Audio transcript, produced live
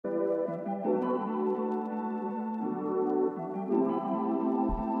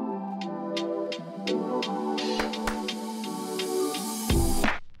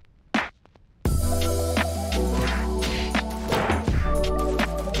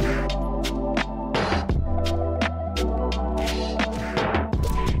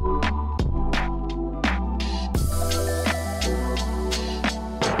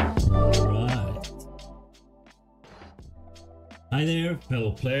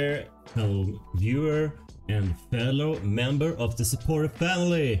fellow player, fellow viewer, and fellow member of the supporter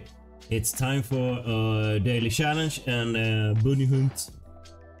family. It's time for a daily challenge and bunny hunt.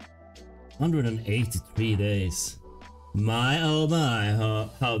 183 days. My oh my,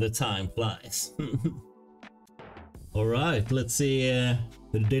 how the time flies. Alright, let's see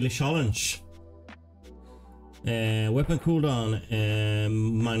the daily challenge. Weapon cooldown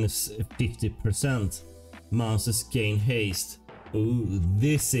minus 50%. Monsters gain haste. Ooh,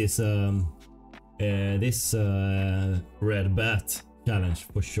 this is red bat challenge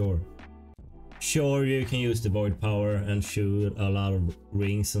for sure. Sure, you can use the void power and shoot a lot of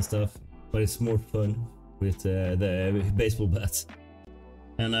rings and stuff, but it's more fun with the baseball bat.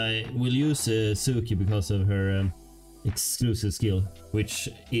 And I will use Suki because of her exclusive skill, which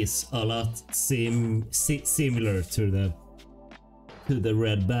is a lot similar to the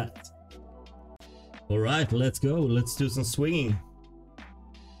red bat. All right, let's go. Let's do some swinging.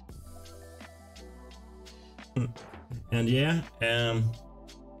 And yeah,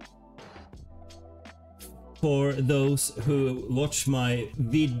 for those who watch my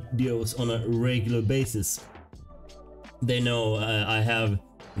videos on a regular basis, they know I have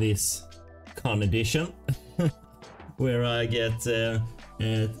this condition where I get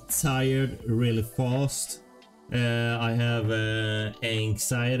tired really fast. I have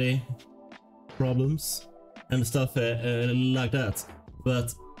anxiety problems and stuff like that.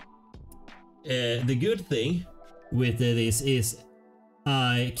 But the good thing with this is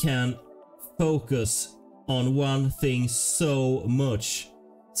I can focus on one thing so much.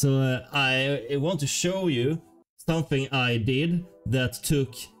 So I want to show you something I did that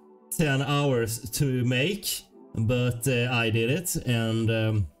took 10 hours to make, but I did it, and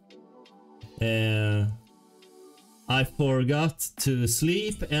I forgot to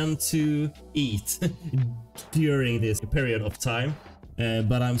sleep and to eat during this period of time,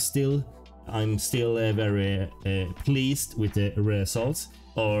 but I'm still very pleased with the results.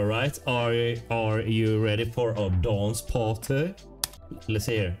 All right, are you ready for a dance party? Let's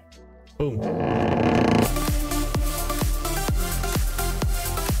hear. Boom.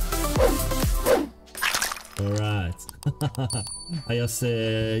 All right. I just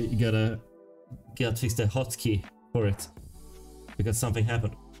gotta fix the hotkey for it because something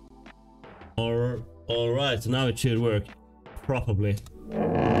happened. All right, now it should work properly.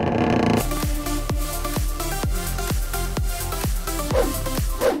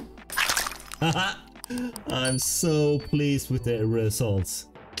 I'm so pleased with the results.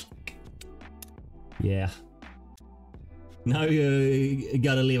 Yeah. Now you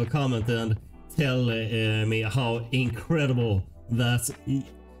gotta leave a comment and tell me how incredible that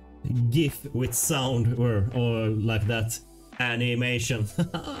GIF with sound were, or like that animation.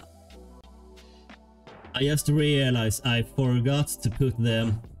 I just realized I forgot to put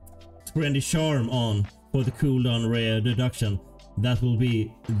the trendy charm on for the cooldown reduction. That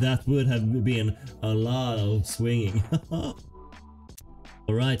would have been a lot of swinging.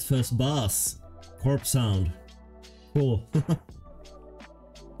 Alright, first boss. Corpsehound. Cool.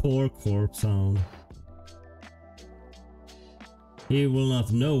 Poor Corpsehound. He will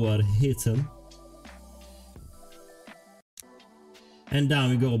not know what hit him. And down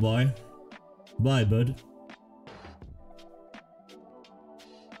we go, boy. Bye, bud.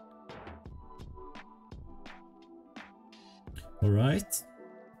 Alright.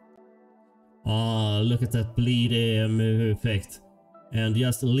 Ah, look at that bleed effect. And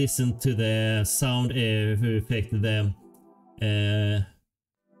just listen to the sound effect the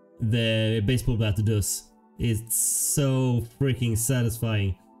baseball bat does. It's so freaking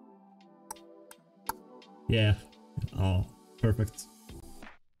satisfying. Yeah. Oh, perfect.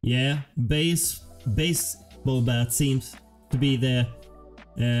 Yeah, baseball bat seems to be the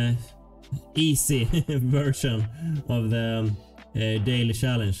easy version of the daily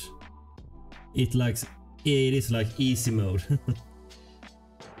challenge. It is like easy mode.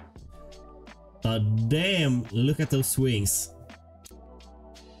 But damn, look at those swings.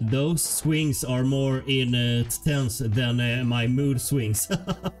 Those swings are more intense than my mood swings.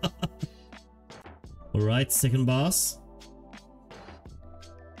 Alright, second boss.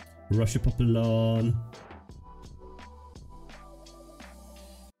 Rush Papillon.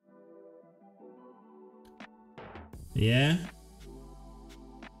 Yeah.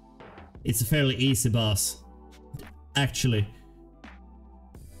 It's a fairly easy boss, actually.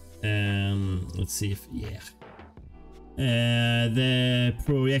 Let's see if, yeah. The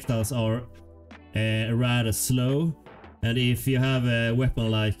projectiles are rather slow, and if you have a weapon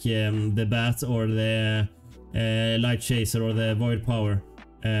like the bat or the light chaser or the void power,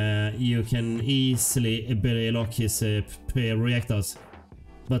 you can easily lock his projectiles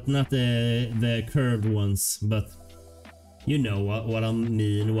but not the curved ones. But you know what I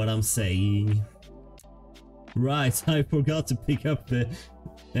mean, what I'm saying. Right, I forgot to pick up the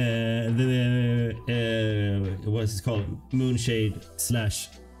what's it called? Moonshade slash.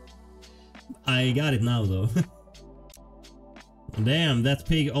 I got it now though. Damn, that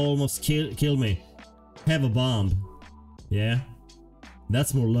pig almost killed me. Have a bomb. Yeah,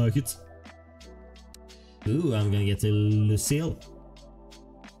 that's more like it. Ooh, I'm gonna get a Lucille.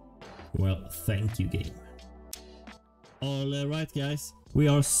 Well, thank you, game. Alright guys, we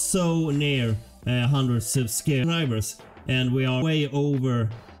are so near 100 subscribers, and we are way over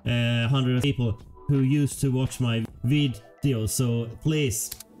 100 people who used to watch my videos, so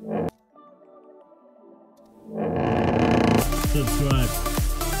please subscribe.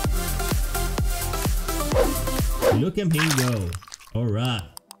 Look at him go. Alright,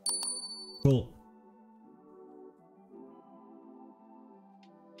 cool.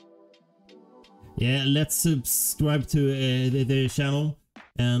 Yeah, let's subscribe to the channel,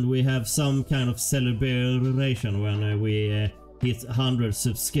 and we have some kind of celebration when we hit 100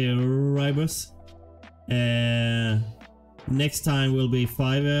 subscribers. Next time will be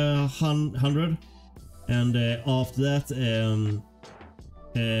 500, and after that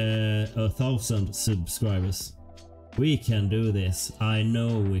 1,000 subscribers. We can do this. I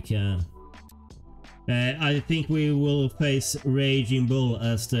know we can. I think we will face Raging Bull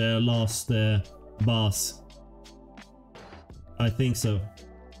as the last boss. I think so.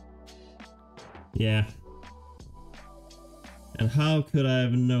 Yeah. And how could I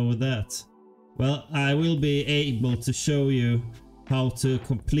know that? Well, I will be able to show you how to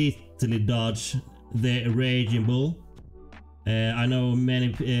completely dodge the Raging Bull. I know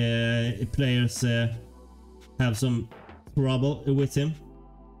many players have some trouble with him.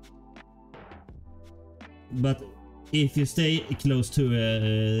 But if you stay close to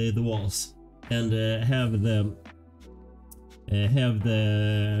the walls and have the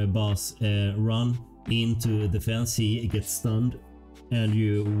boss run into the fence, he gets stunned and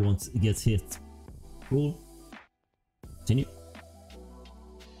you won't get hit. Cool. Continue.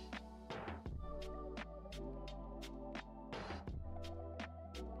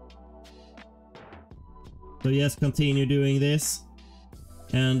 So yes, continue doing this,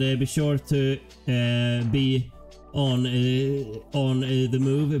 and be sure to be on the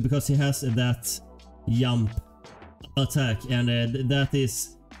move, because he has that jump attack, and that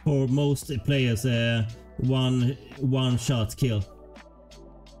is for most players one shot kill.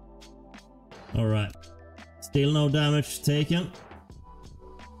 All right, still no damage taken.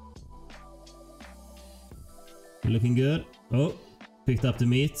 Looking good. Oh, picked up the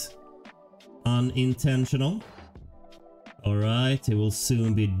meat. Unintentional. Alright, he will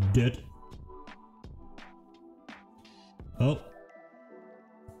soon be dead. Oh.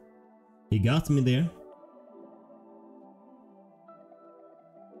 He got me there.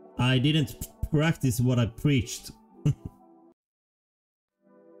 I didn't practice what I preached.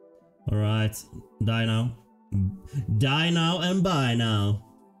 Alright, die now. Die now and bye now,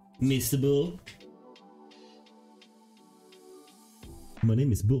 Mr. Bull. My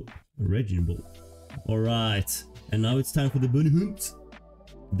name is Bull. Raging Bull. Alright, and now it's time for the bunny hunt.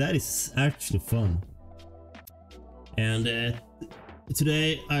 That is actually fun. And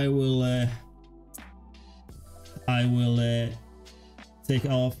today I will take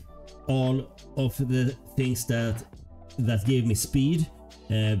off all of the things that gave me speed,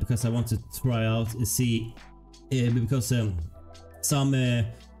 because I want to try out, see, because some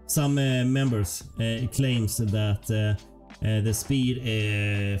members claims that the speed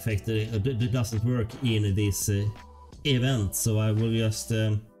effect doesn't work in this event, so I will just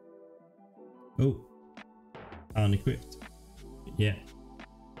unequipped. Yeah,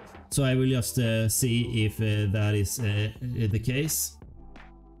 so I will just see if that is the case.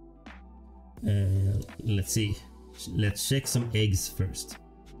 Let's see. Let's check some eggs first.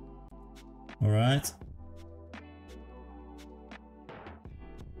 All right.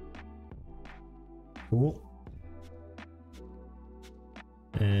 Cool.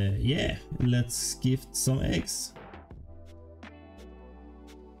 Yeah, let's gift some eggs.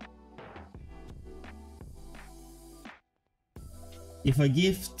 If I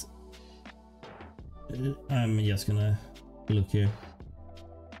gift, I'm just gonna look here.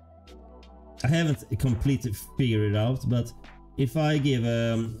 I haven't completely figured it out, but if I give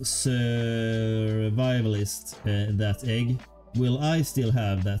a survivalist that egg, will I still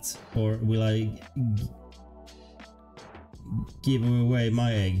have that, or will I give away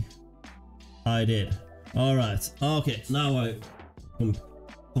my egg? I did. Alright, okay, now I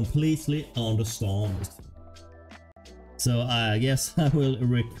completely understand. So I guess I will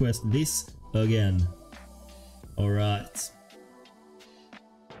request this again. Alright.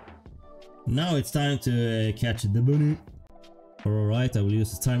 Now it's time to catch the bunny. Alright, I will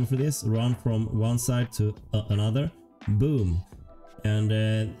use the timer for this. Run from one side to another. Boom. And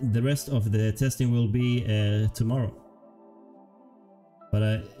the rest of the testing will be tomorrow. But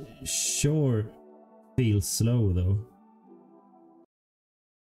I sure feel slow though.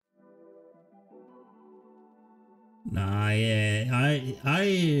 Nah,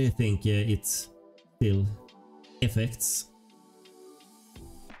 I think it's still effects.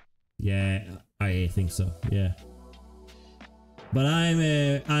 Yeah, I think so. Yeah, but I'm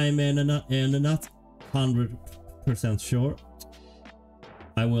not 100% sure.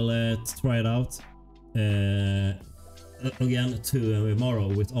 I will try it out again tomorrow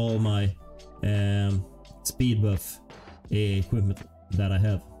with all my speed buff equipment that I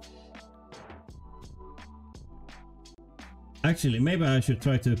have. Actually, maybe I should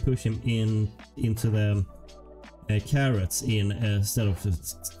try to push him into the carrots instead of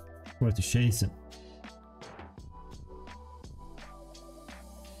try to chase him.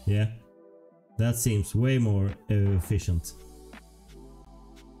 Yeah, that seems way more efficient.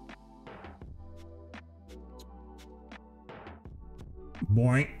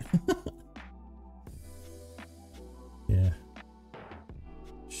 Boing. Yeah,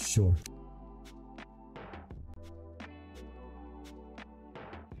 sure.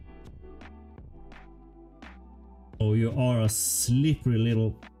 Oh, you are a slippery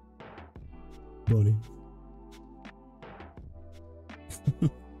little bunny.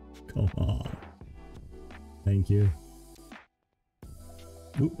 Come on. Thank you.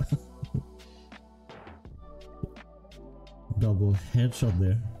 Oop. Double headshot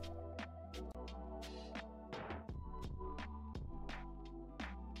there.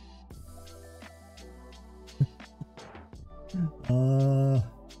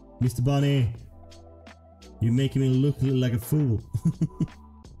 Mr. Bunny. You're making me look like a fool.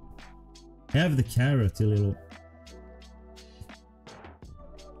 Have the carrot, you little...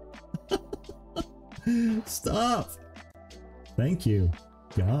 Stop! Thank you.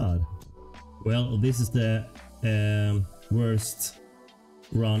 God. Well, this is the worst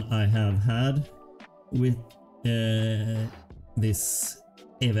run I have had with this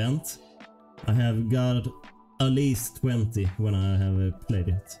event. I have got at least 20 when I have played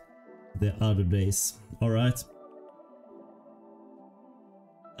it the other days. Alright.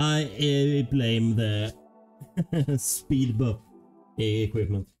 I blame the speed buff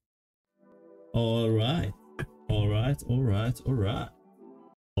equipment. Alright. Alright,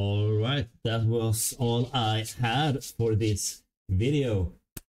 that was all I had for this video.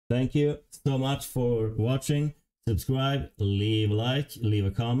 Thank you so much for watching. Subscribe, leave a like, leave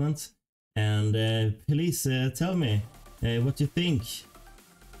a comment, and please tell me what you think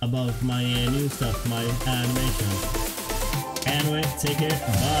about my new stuff, my animation. Anyway, take care,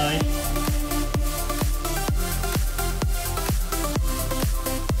 bye!